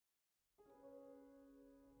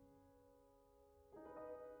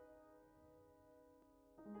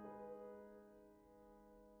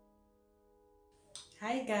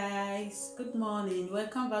Hi guys, good morning.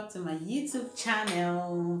 Welcome back to my YouTube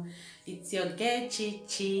channel. It's your girl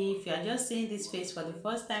Chichi. If you are just seeing this face for the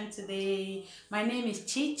first time today, my name is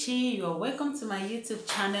Chichi. You are welcome to my YouTube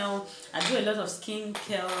channel. I do a lot of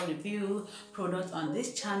skincare review products on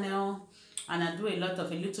this channel, and I do a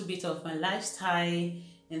little bit of my lifestyle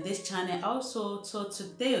in this channel also. So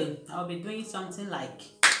today I'll be doing something like,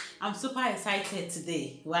 I'm super excited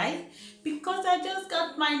today. Why? Because I just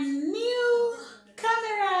got my new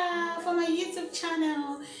camera for my YouTube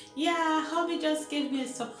channel. Yeah, hubby just gave me a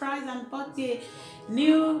surprise and bought me a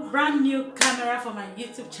brand new camera for my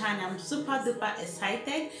YouTube channel. I'm super duper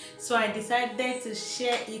excited, so I decided to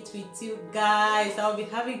share it with you guys. I'll be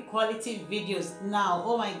having quality videos now.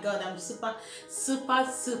 Oh my god, I'm super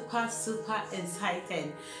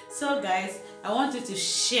excited. So guys, I want you to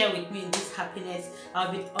share with me in this happiness.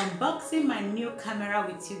 I'll be unboxing my new camera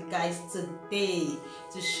with you guys today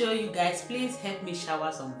to show you guys. Please help me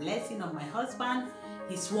shower some blessing on my husband.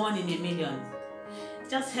 He's one in a million.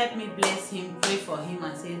 Just help me bless him, pray for him,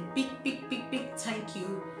 and say big thank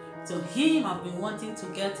you to him. I've been wanting to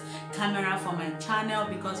get camera for my channel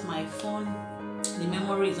because my phone, the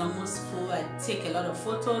memory is almost full. I take a lot of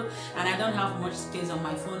photos and I don't have much space on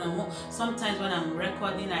my phone. And sometimes when I'm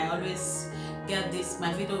recording, I always get this,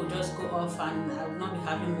 my video will just go off and I will not be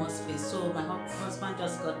having more space. So my husband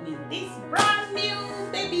just got me this brand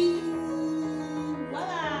new baby.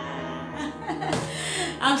 Voila!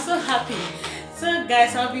 I'm so happy. So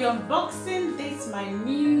guys, I'll be unboxing this, my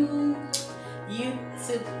new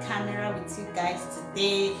YouTube camera with you guys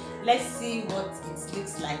today. Let's see what it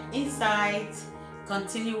looks like inside.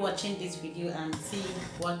 Continue watching this video and see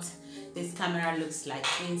what this camera looks like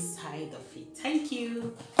inside of it. Thank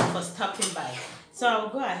you for stopping by. So I'll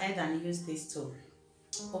go ahead and use this to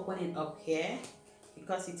open it up here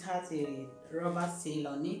because it has a rubber seal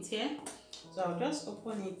on it here. So I'll just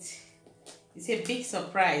open it. It's a big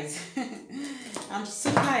surprise. I'm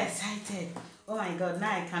super excited. Oh my god,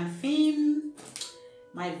 now I can film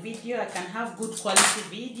my video. I can have good quality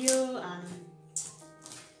video, and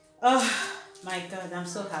oh my god, I'm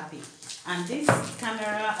so happy. And this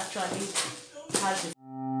camera actually has a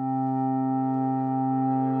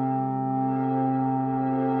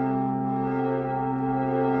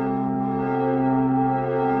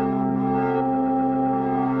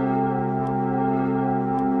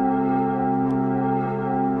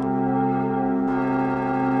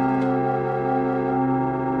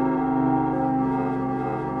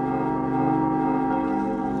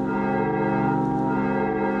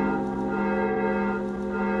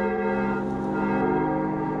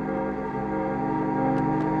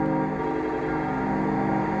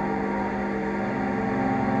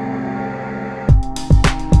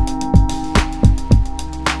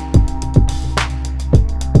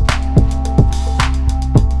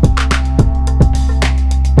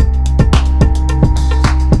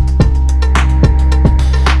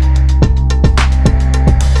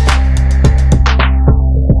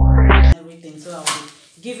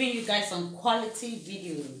giving you guys some quality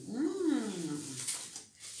video.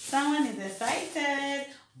 Someone is excited.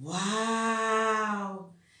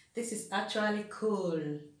 Wow, this is actually cool.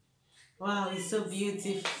 Wow, it's so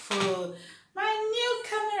beautiful. My new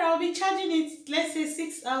camera, I'll be charging it, let's say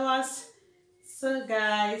 6 hours. So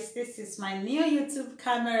guys, this is my new YouTube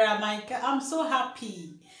camera. I'm so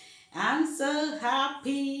happy. I'm so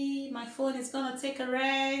happy. My phone is gonna take a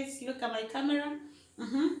rest. Look at my camera.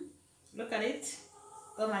 Look at it.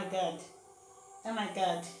 Oh my god. Oh my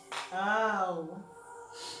god. Oh,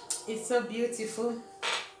 it's so beautiful.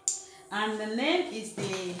 And the name is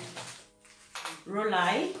the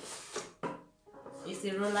Rollei. It's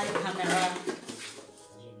the Rollei camera.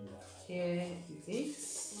 Here it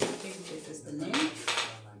is. I think this is the name.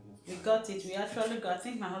 We got it. We actually got, I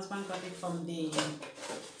think my husband got it from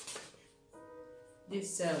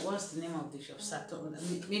what's the name of the shop? Saturn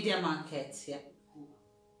Media Market. Yeah.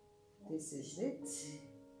 This is it.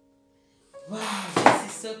 Wow, this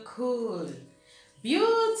is so cool.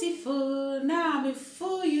 Beautiful. Now I'm a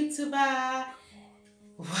full YouTuber.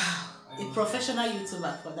 Wow, a professional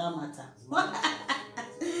YouTuber for that matter.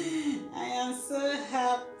 I am so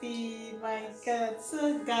happy, my god.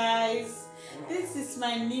 So guys, this is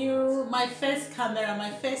my first camera, my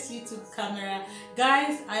first YouTube camera.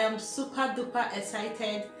 Guys, I am super duper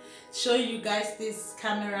excited showing you guys this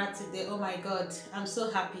camera today. Oh my god, I'm so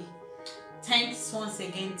happy. Thanks once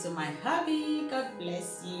again to my hubby. God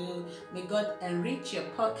bless you. May God enrich your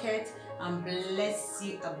pocket and bless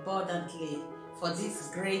you abundantly for this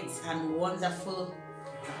great and wonderful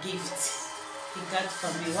gift he got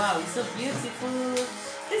from me. Wow, it's so beautiful.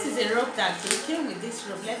 This is a rope tag. So it came with this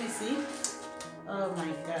rope. Let me see. Oh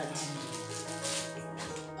my god.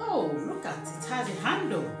 Oh, look at it. It has a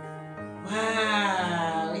handle.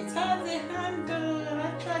 Wow, it has a handle.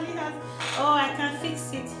 Actually has. Oh, I can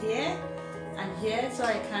fix it here and here, so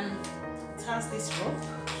I can. It has this rope.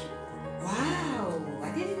 Wow,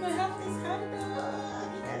 I didn't know I have this handle.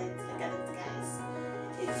 Look at it, guys.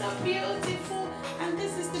 It's so beautiful. And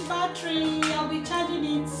this is the battery. I'll be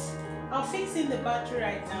charging it. I'll fix in the battery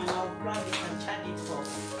right now. I'll plug it and charge it for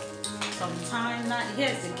some time. Now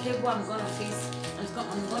here's the cable I'm gonna fix. I'm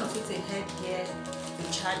gonna put a head here to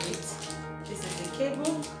charge it. This is the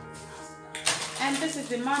cable, and this is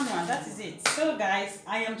the manual. That is it. So guys,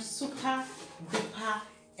 I am super duper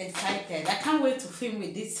excited. I can't wait to film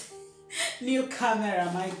with this new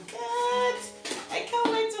camera. My god, I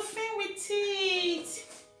can't wait to film with it.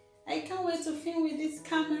 I can't wait to film with this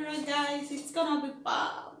camera, guys. It's gonna be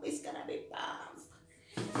bomb. It's gonna be bomb.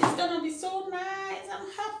 It's gonna be so nice. I'm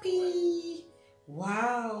happy.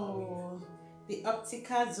 Wow, the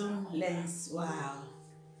optical zoom lens. Wow,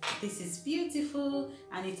 this is beautiful,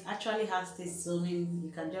 and it actually has this zooming.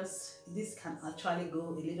 You can just, this can actually go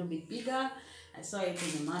a little bit bigger. I saw it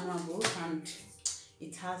in the manual book, and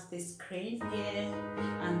it has this screen here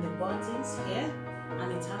and the buttons here,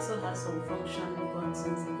 and it also has some function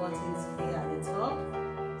buttons here at the top.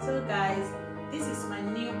 So guys, this is my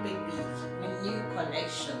new baby, my new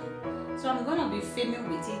collection. So I'm gonna be filming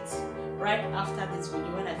with it right after this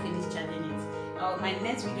video when I finish charging it. My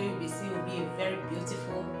next video you'll be seeing will be a very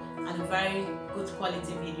beautiful and very good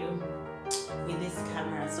quality video with this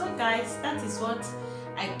camera. So guys, that is what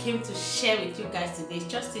I came to share with you guys today. It's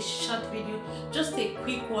just a short video, just a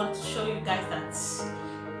quick one to show you guys that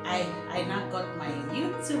I now got my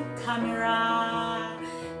YouTube camera.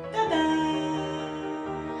 Ta-da!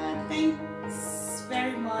 Thanks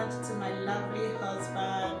very much to my lovely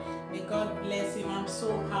husband. May God bless him. I'm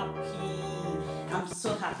so happy. I'm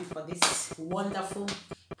so happy for this wonderful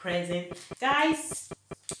present. Guys,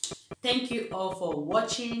 thank you all for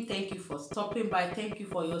watching. Thank you for stopping by. Thank you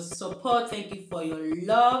for your support. Thank you for your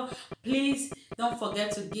love. Please don't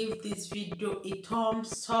forget to give this video a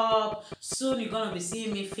thumbs up. Soon you're going to be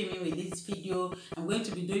seeing me filming with this video. I'm going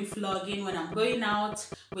to be doing vlogging when I'm going out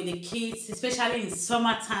with the kids, especially in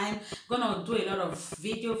summertime. I'm going to do a lot of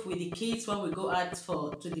videos with the kids when we go out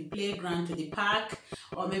to the playground, to the park,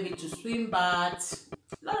 or maybe to swim baths.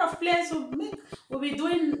 A lot of players will be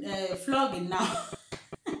doing vlogging now.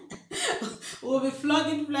 We'll be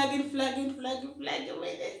flagging with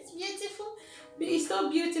it. It's beautiful. It's so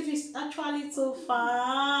beautiful. It's actually so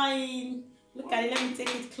fine. Look at it. Let me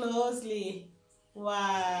take it closely.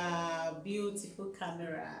 Wow, beautiful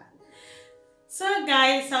camera. So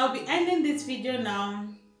guys, I'll be ending this video now.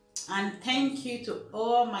 And thank you to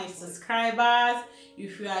all my subscribers.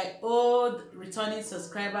 If you are an old returning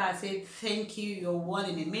subscriber, I say thank you. You're 1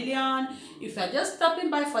 in a million. If you are just stopping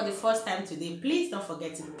by for the first time today, please don't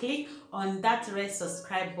forget to click on that red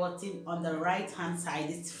subscribe button on the right hand side.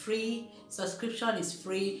 It's free. Subscription is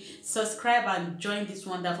free. Subscribe and join this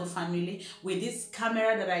wonderful family. With this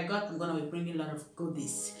camera that I got, I'm going to be bringing a lot of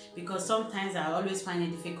goodies, because sometimes I always find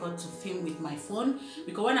it difficult to film with my phone,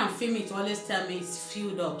 because when I'm filming it always tell me it's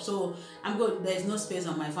filled up. So there's no space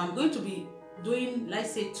on my phone. I'm going to be doing,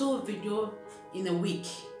 let's say, 2 videos in a week.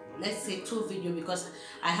 Let's say 2 videos, because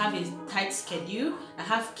I have a tight schedule. I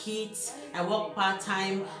have kids, I work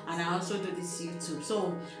part-time, and I also do this YouTube.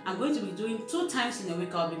 So I'm going to be doing 2 times in a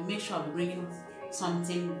week. Make sure I'll be bringing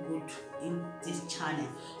something good in this channel.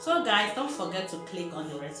 So guys, don't forget to click on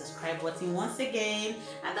the red subscribe button once again,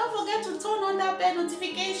 and don't forget to turn on that bell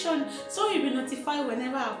notification so you'll be notified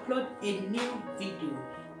whenever I upload a new video.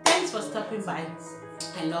 Thanks for stopping by.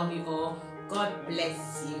 I love you all. God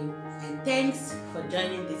bless you, and thanks for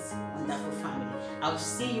joining this wonderful family. I'll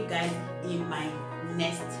see you guys in my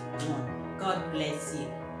next one. God bless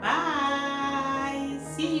you. Bye.